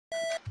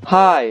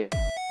Hi!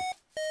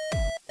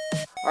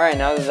 Alright,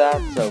 now that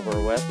that's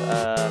over with,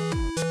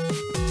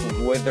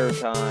 wither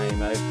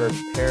time. I've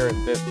prepared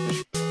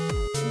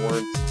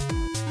words.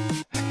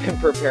 I've been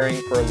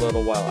preparing for a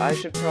little while. I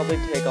should probably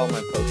take all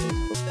my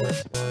potions before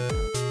spawn.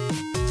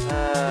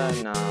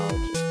 No,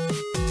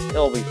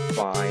 it'll be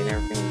fine.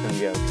 Everything's gonna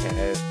be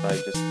okay if I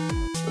just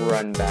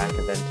run back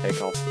and then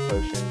take all the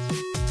potions.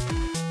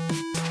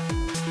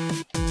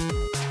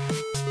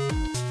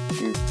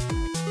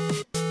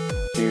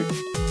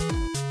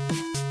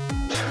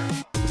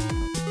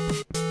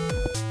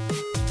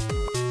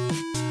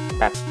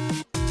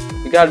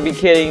 You gotta be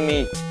kidding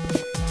me.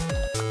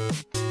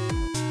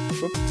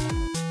 Whoops.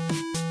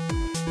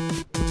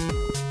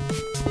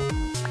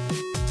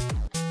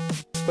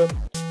 Whoop.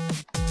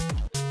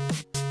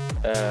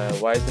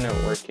 Why isn't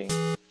it working?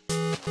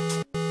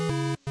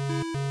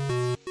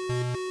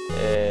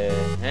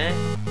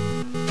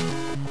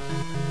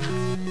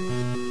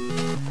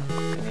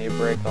 Can you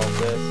break all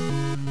this?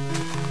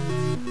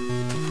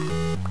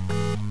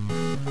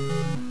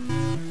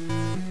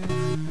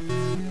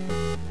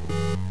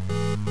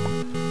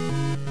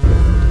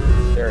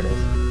 There it is.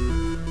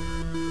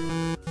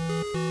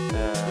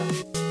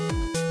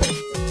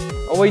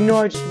 Oh wait, no,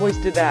 I just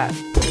wasted that.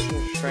 Potion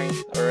of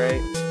strength,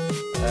 alright.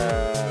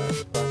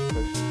 Splash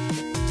potion of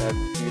strength, add a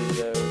few of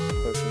those.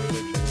 Potion of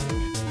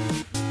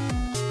regeneration.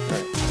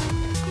 Alright.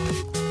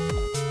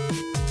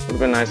 Would've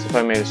been nice if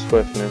I made a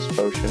swiftness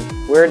potion.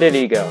 Where did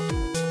he go?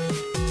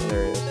 Oh,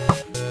 there he is.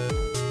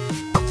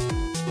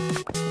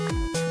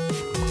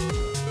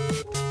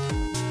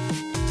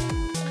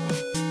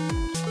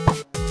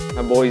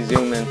 My boy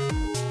zooming.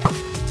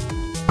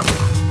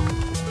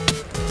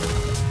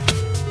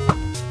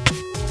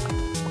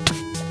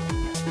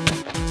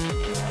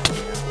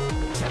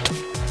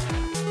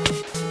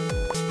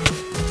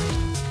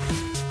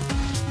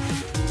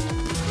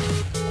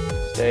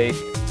 Steak.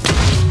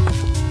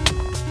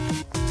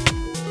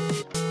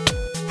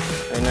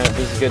 I know this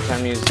is a good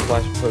time to use a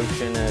splash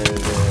potion as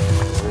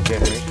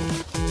regeneration.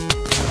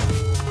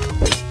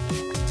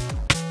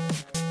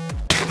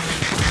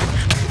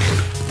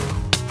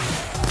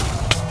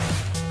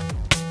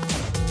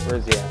 Where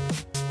is he at?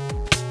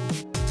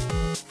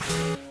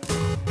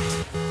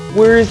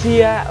 Where is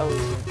he at? Oh.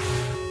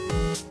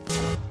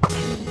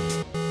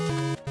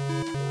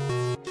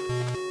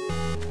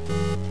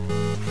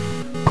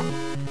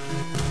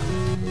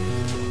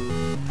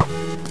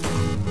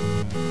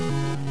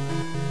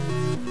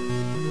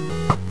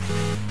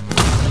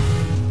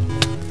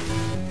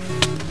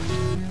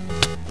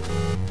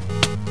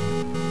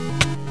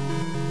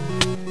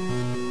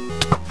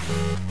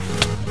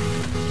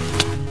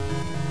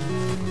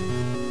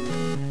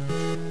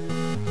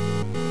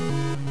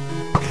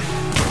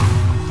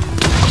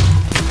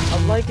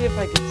 I'd like it if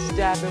I could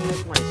stab him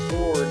with my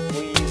sword,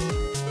 please.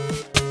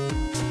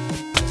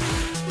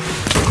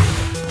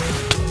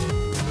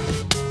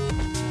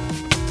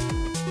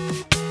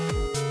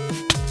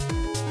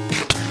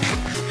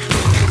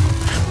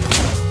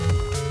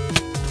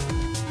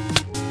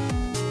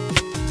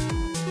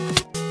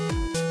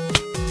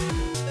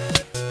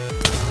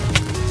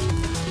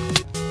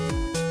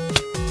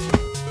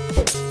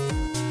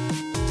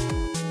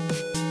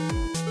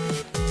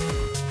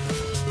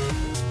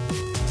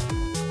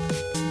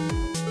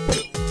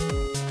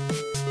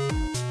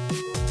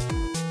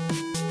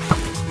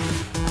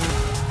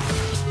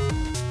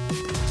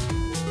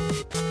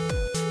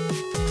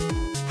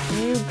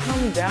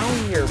 Come down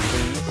here,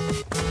 please.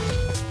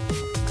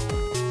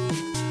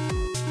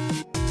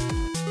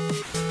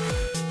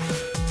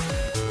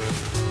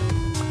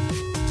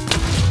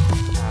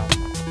 Ow.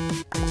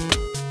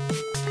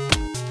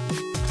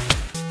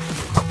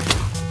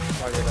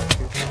 Why did I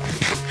shoot that?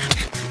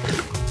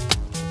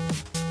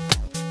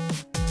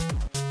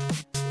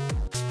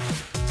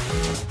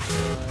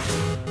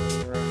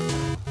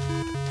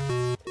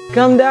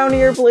 Come down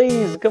here,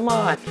 please. Come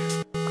on.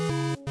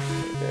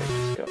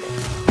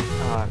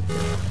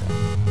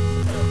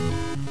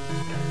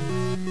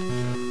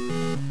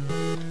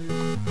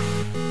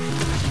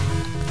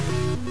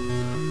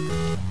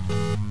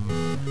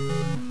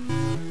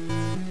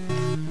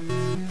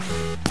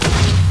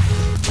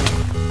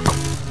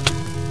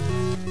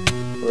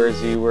 Where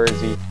is he? Where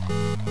is he?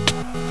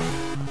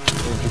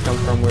 Where'd you come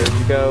from? Where'd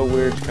you go?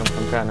 Where'd you come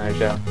from,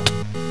 Kanaja?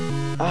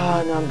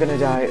 Oh, no, I'm gonna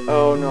die.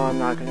 Oh, no, I'm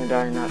not gonna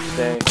die. Not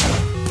today.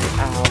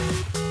 Ow.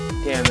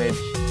 Damage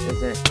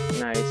isn't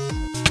nice.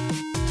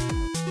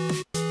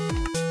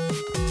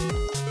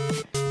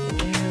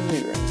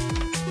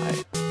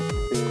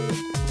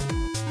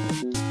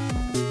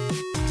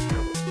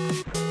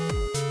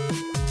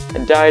 I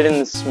died in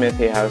the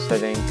smithy house, I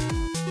think.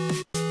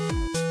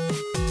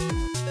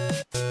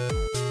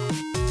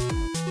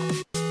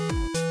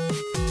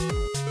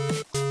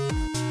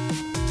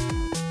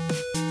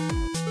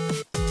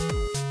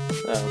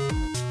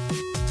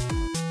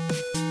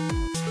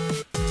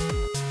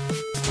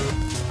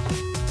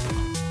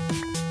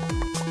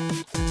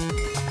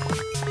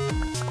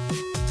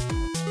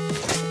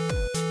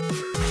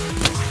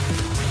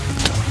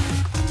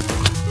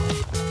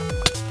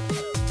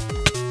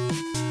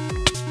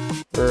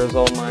 Where's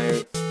all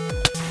my...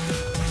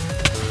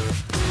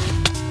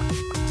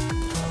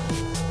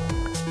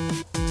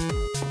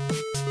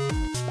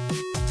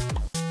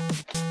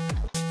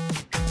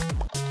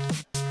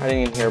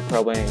 Hiding in here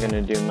probably ain't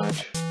gonna do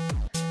much.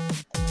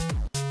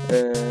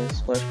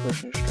 Splash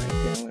potion strength,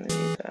 yeah, I'm gonna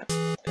need that.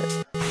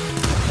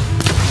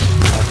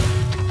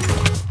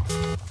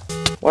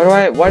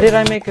 Why did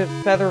I make a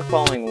feather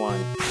falling one?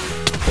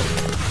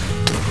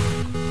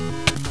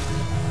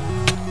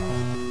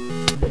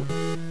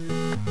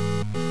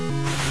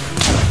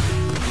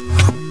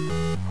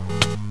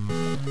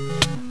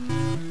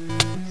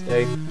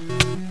 Stay.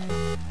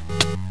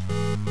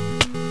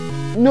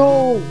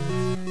 No!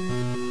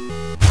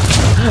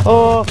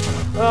 Oh!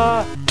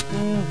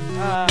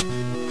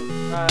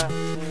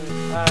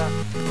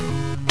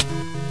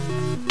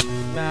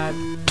 Mad.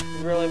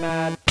 Really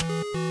mad.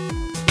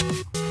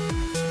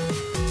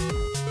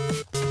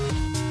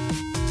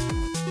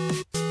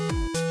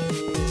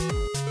 Jeez.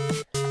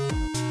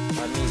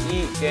 Let me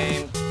eat,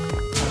 game.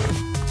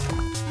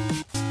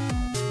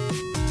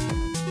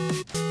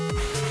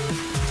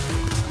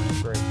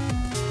 Great.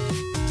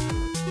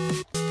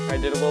 I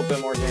did a little bit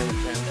more damage to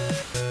him.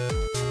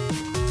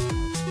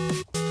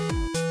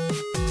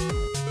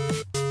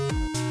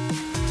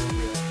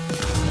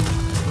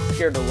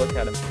 Scared to look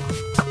at him.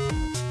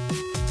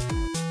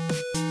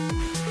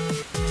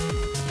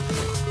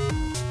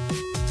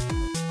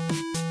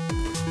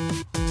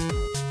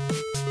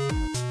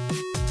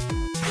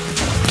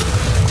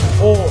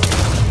 Oh!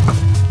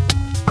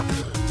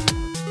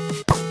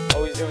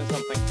 Oh, he's doing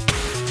something.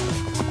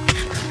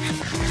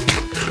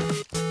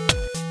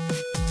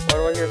 Why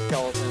do I hear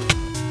skeletons?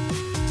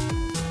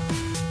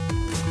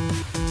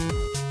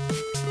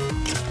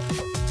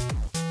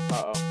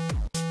 Uh-oh.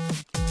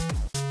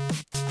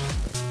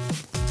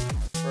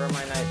 Where are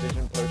my night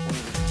vision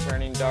potions? It's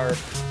turning dark.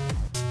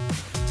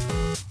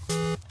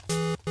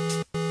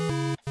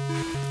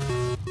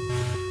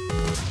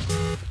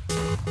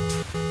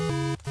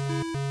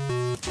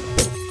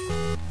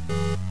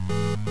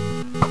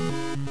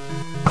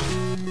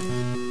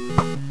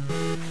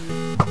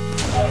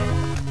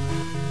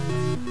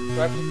 Do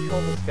I have to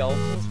kill the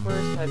skeletons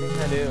first? I think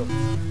I do.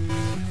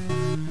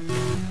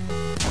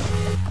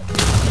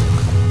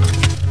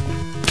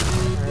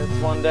 Alright, it's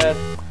one dead.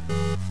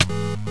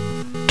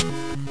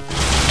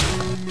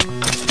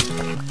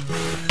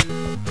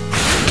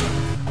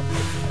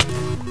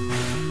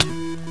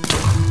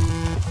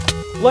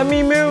 Let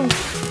me move!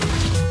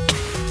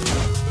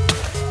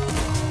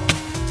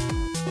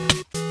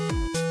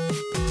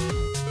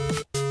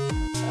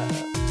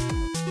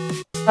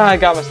 I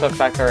got my stuff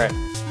back, alright.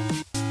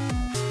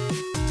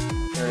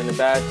 You're in a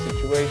bad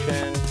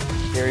situation.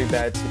 Very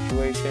bad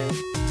situation.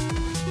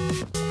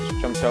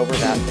 Just jumped over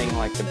that thing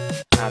like an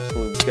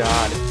absolute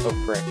god. Oh,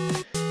 frick.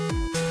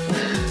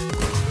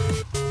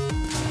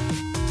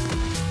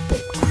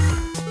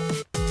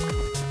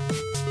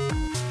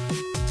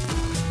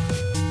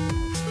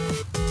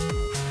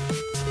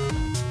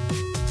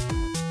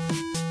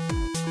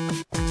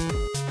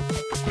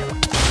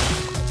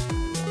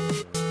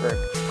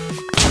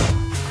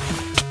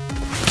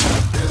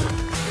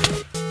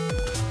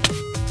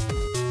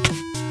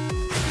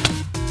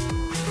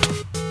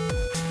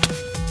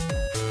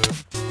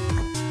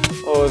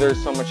 Oh,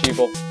 there's so much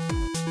evil.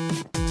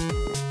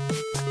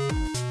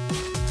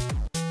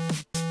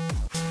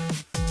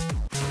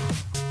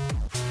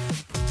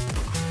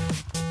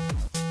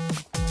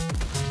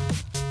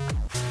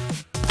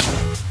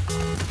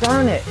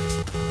 Darn it!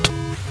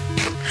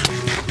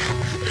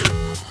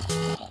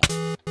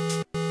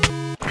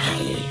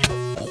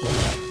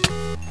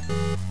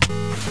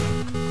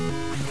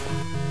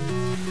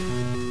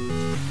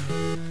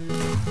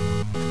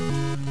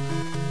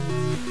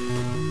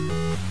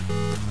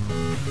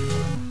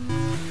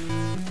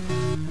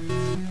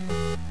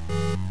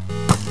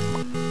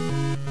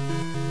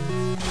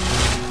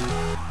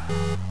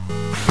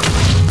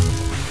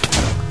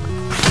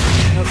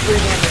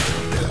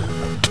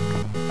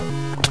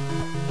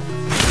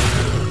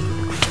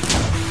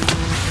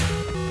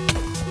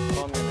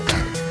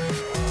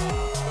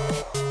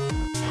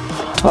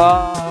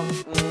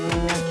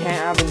 Can't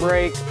have a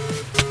break.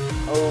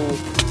 Oh.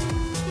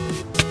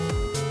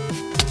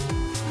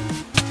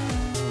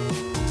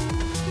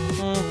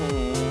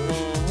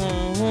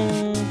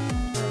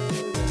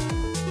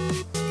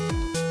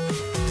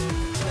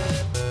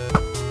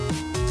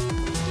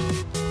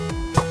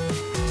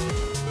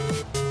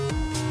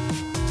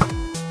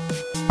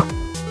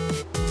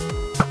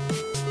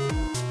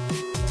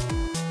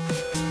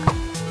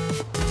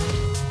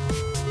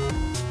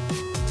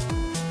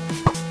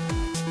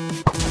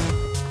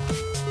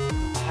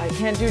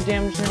 I can't do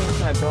damage to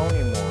my bow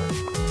anymore.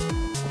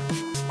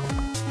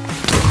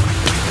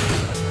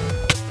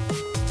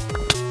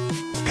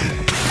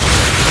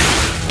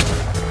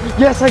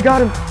 Yes, I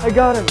got him! I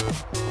got him!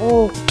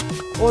 Oh,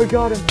 I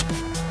got him!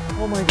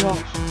 Oh my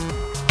gosh.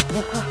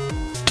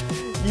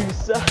 You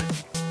suck.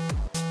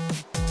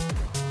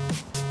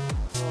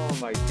 Oh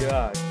my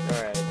gosh.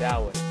 Alright, that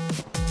was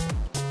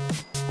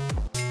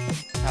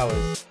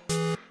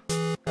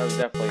was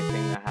definitely a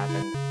thing that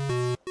happened.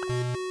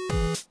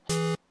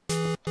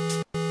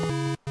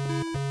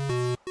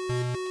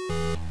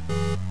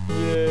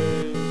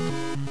 Yay!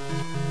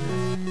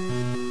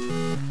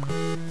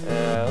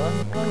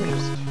 Let me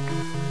just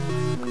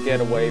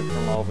get away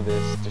from all of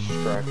this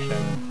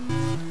destruction.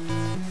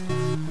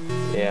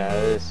 Yeah,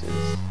 this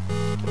is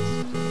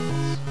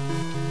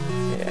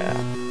yeah.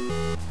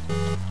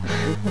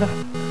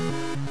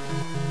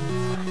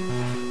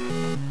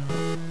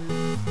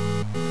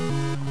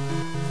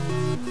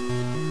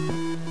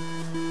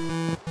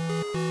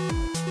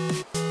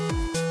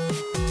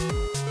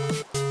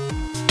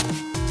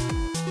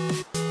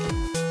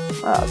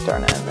 Oh,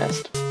 darn it, I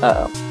missed.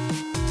 Uh-oh.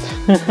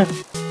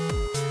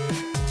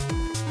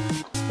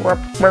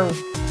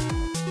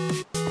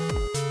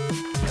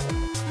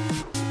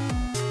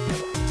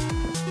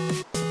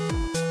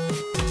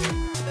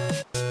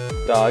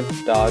 Dog,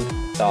 dog,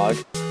 dog.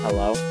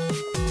 Hello.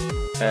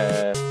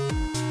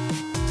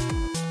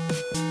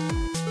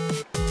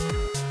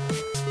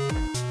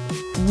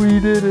 We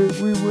did it.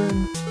 We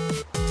win.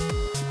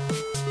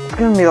 It's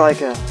gonna be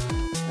like a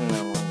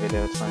no long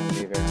video. It's not gonna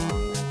be very long.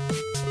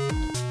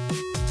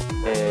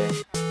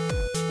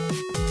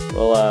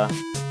 Well,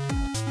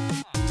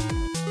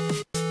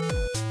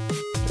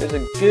 there's a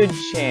good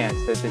chance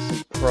that this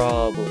is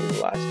probably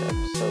the last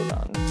episode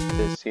on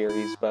this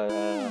series, but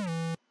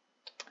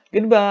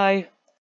goodbye.